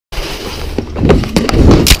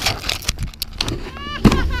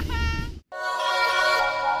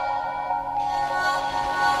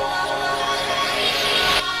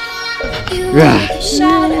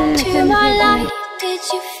Shadow to my light, did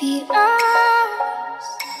you feel us?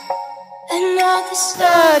 Another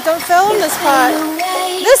star. Don't film this part.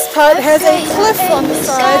 This part has a cliff on the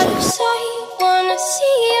side.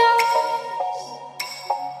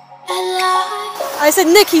 I said,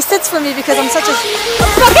 Nick, he sits for me because I'm such a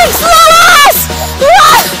fucking slow-ass!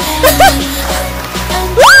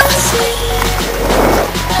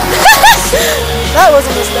 That was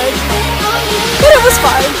a mistake, but it was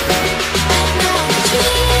fine.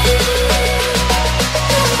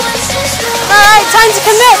 Alright, time to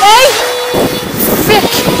commit, eh?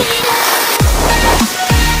 Frick.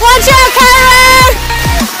 Watch out, Kairo!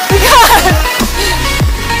 We got it!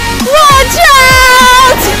 Watch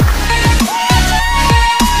out!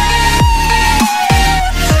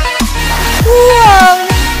 Whoa!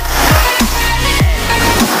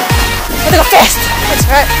 I go fast! That's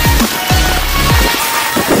right.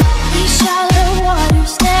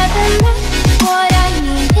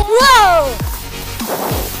 Whoa!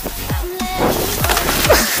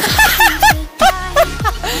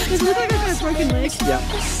 Does it look like I got a broken leg? Yeah.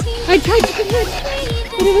 I tried to commit,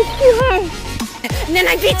 but it was too hard. And then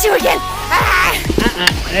I beat you again! Ah!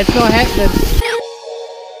 That's not happening.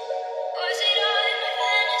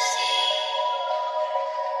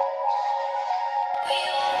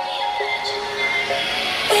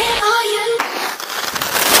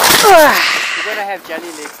 You're gonna have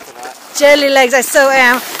jelly legs tonight. Jelly legs, I so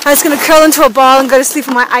am. I'm just gonna curl into a ball and go to sleep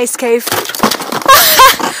in my ice cave.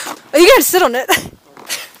 Are you gonna sit on it?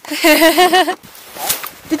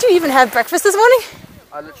 Did you even have breakfast this morning?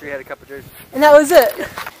 I literally had a cup of juice. And that was it?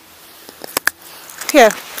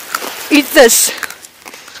 Here, eat this.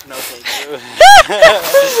 No thank you.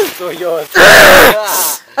 It's all yours.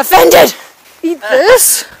 Offended! Eat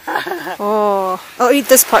this? Oh, I'll eat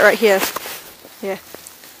this part right here. Yeah.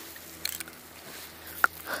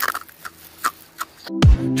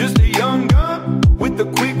 Just a young gun with a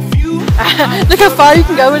quick view. Look how far you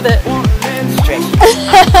can go with it.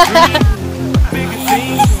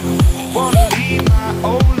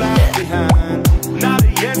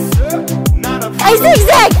 I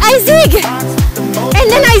zigzag! I zig! And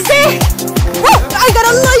then I zig! Whoa! I got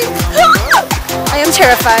a life! I am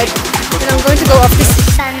terrified. And I'm going to go off this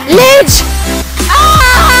ledge!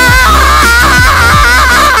 Ah!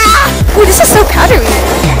 Oh, this is so powdery.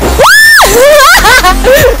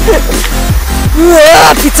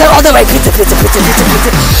 Pizza all the way, pizza, pizza, pizza, pizza,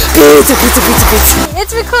 pizza, pizza, pizza, pizza, pizza.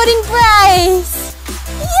 It's recording Bryce!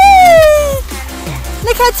 Yay!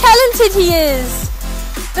 Look how talented he is.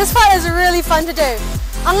 This part is really fun to do.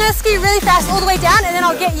 I'm gonna ski really fast all the way down and then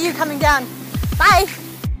I'll get you coming down. Bye!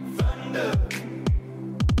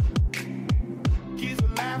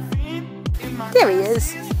 There he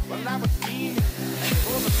is.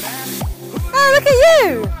 Oh, look at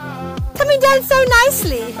you! Coming down so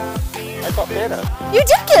nicely. I got better. You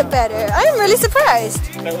did get better. I'm really surprised.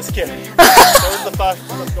 That was scary. That was the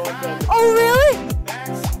fastest I've gone down. Oh, really?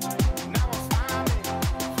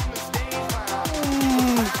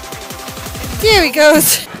 Here he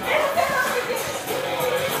goes.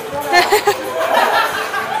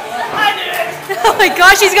 Oh my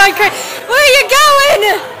gosh, he's going crazy. Where are you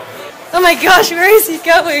going? Oh my gosh, where is he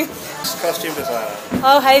going? Costume designer.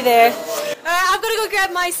 Oh, hey there. I've got to go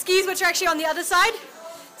grab my skis, which are actually on the other side.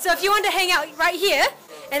 So if you want to hang out right here,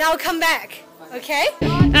 and I'll come back, okay?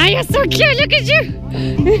 Ah, you're so cute, look at you!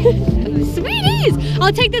 Sweeties!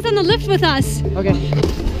 I'll take this on the lift with us. Okay.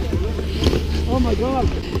 Oh my god.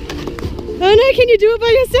 Oh no, can you do it by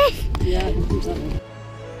yourself? Yeah, I can do that.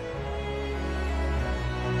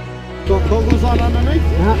 Got goggles on underneath?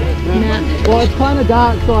 Nah. Well, it's kind of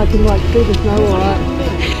dark, so I can like see the snow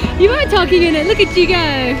alright. You are talking in it, look at you go.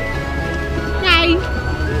 Yay!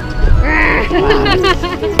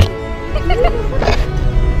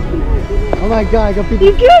 Oh my god, I got people.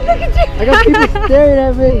 You good? Look at you! I got people staring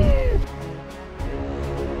at me.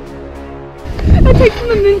 I take a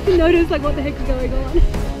minute to notice like what the heck is going on.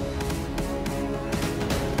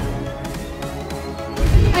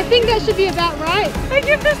 I think that should be about right. I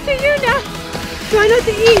give this to you now. Try not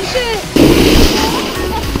to eat shit.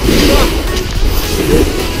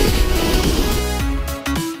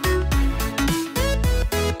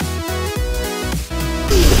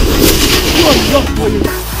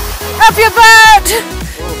 Up your butt!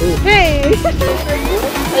 Hey!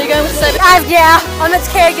 Are you going with the same? Yeah, I'm its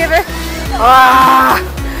caregiver.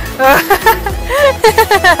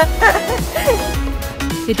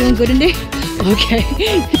 You doing good in there? Okay.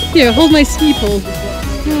 Here, hold my ski pole.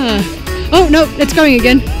 Oh, no, it's going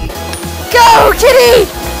again. Go, kitty!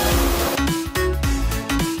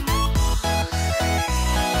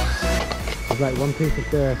 It's like one piece of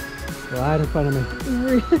dirt. Right in front of me.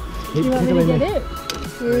 Keep You want me to tickling get it?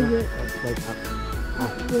 Where is it? Like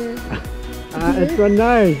up. Where? It's my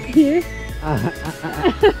nose. Here?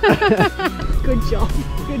 Good job.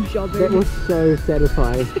 Good job, That baby. was so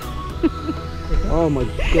satisfying. Oh my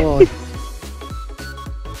god.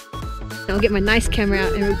 I'll get my nice camera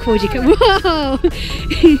out and record you. Whoa! I don't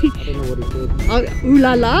know what he said. Oh, ooh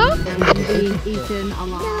la la! I'm being eaten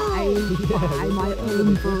alive by my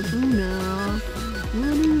own persona.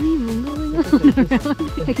 What is even going on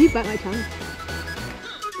around? Hey, can you bite my tongue?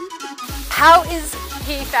 How is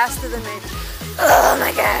he faster than me? Oh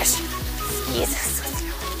my gosh! Jesus.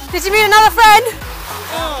 Did you meet another friend?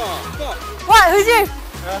 Oh, fuck. What? Who's you?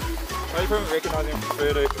 I couldn't recognise him from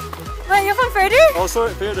FurDu. Wait, you're from FurDu? Also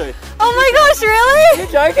at FurDu. Oh my gosh, really? Are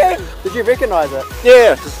you joking? Did you recognise it?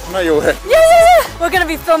 Yeah, just know your work. Yeah! We're going to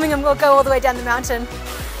be filming and we'll go all the way down the mountain.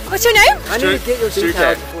 What's your name? I need to get your details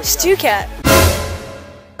StuCat. before you StuCat.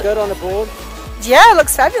 go on the board. Yeah, it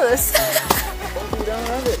looks fabulous.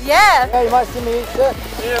 Yeah. Yeah, you might see me eat shit.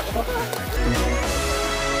 Yeah.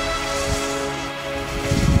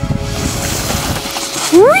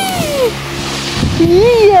 Whee!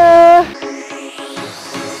 Yeah.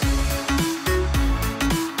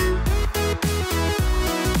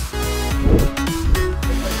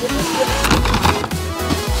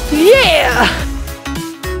 Yeah.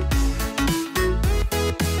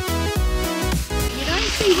 You don't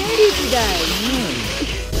see ready today.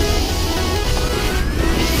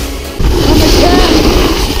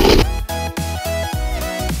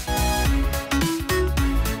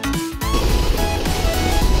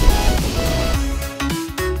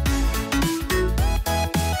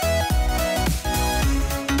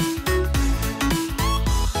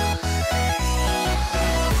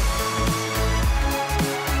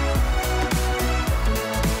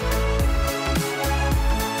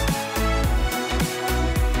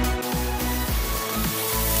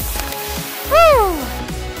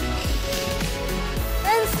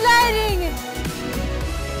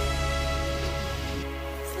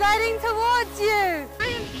 Sliding towards you! I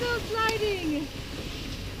am still sliding!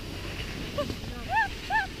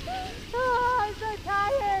 Oh, I'm so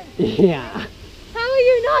tired! Yeah. How are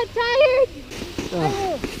you not tired?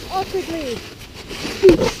 Oh. Awkwardly.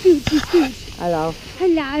 Scooch. Hello.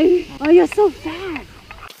 Hello. Oh, you're so fast.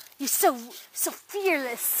 You're so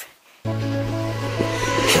fearless.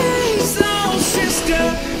 Hey, soul sister,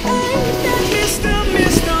 ain't that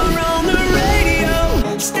Mr. on the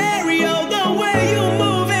radio? Stereo, the way you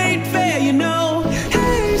move ain't fair, you know.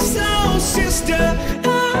 Hey, soul sister,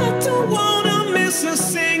 I don't wanna miss a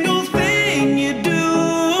single thing you do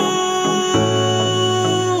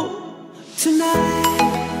tonight.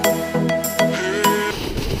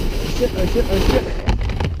 Oh shit.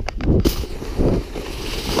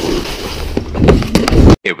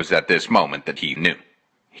 It was at this moment that he knew.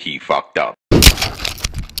 He fucked up.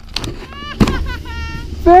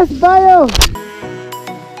 First bio!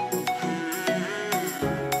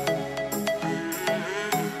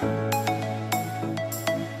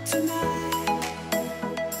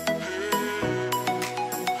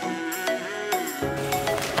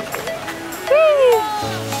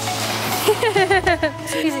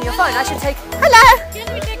 Using your phone, I should take. Hello!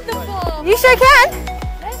 Can we take the ball? You sure can!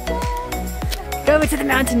 Go over to the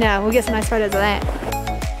mountain now, we'll get some nice photos of that.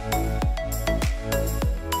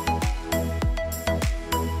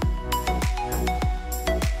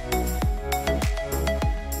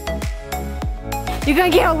 You're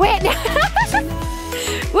gonna get wet now!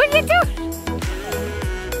 What are you doing?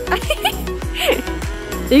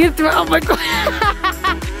 You can throw, oh my god!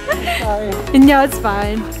 Sorry. No, it's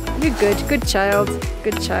fine. You're good. Good child.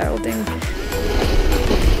 Good childing.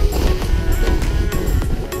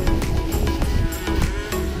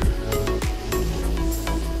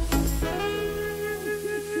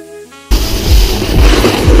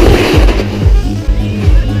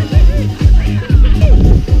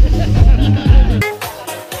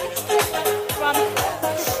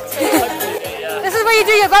 This is where you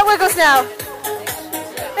do your butt wiggles now.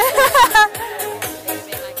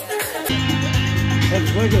 That's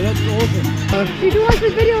wicked, that's awesome. You can watch the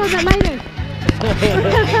video of that later.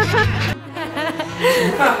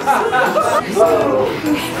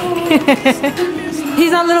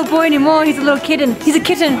 He's not a little boy anymore, he's a little kitten. He's a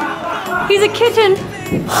kitten. He's a kitten.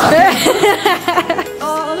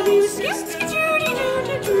 All of you.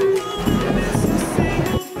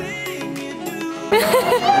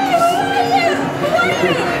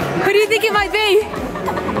 Who do you think it might be?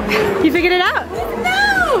 You figured it out?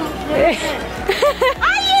 No!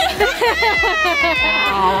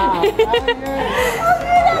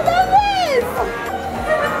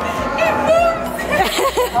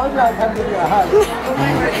 told you I can't give you a hug.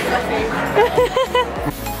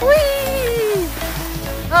 Whee!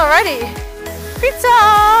 Alrighty. Pizza!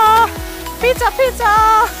 Pizza, pizza!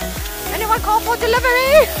 Anyone call for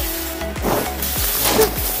delivery?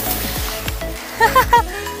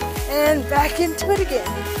 And back into it again.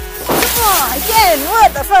 Oh, again,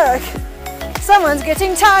 what the fuck? Someone's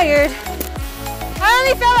getting tired. I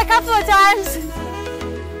only fell a couple of times.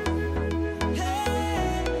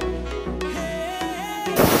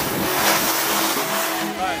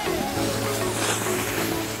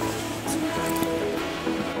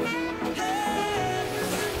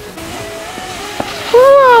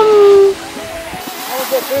 How was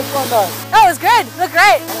that first one though? That was good. Looked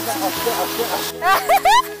great. Oh,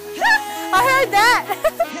 I heard that.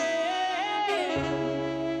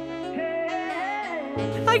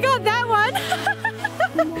 I got that one.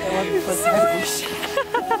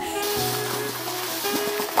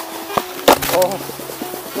 Oh,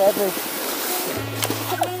 sadly.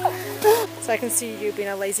 So I can see you being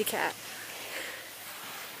a lazy cat.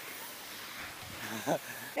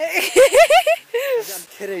 I'm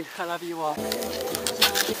kidding, I love you all.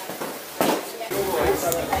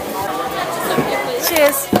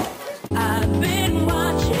 Cheers.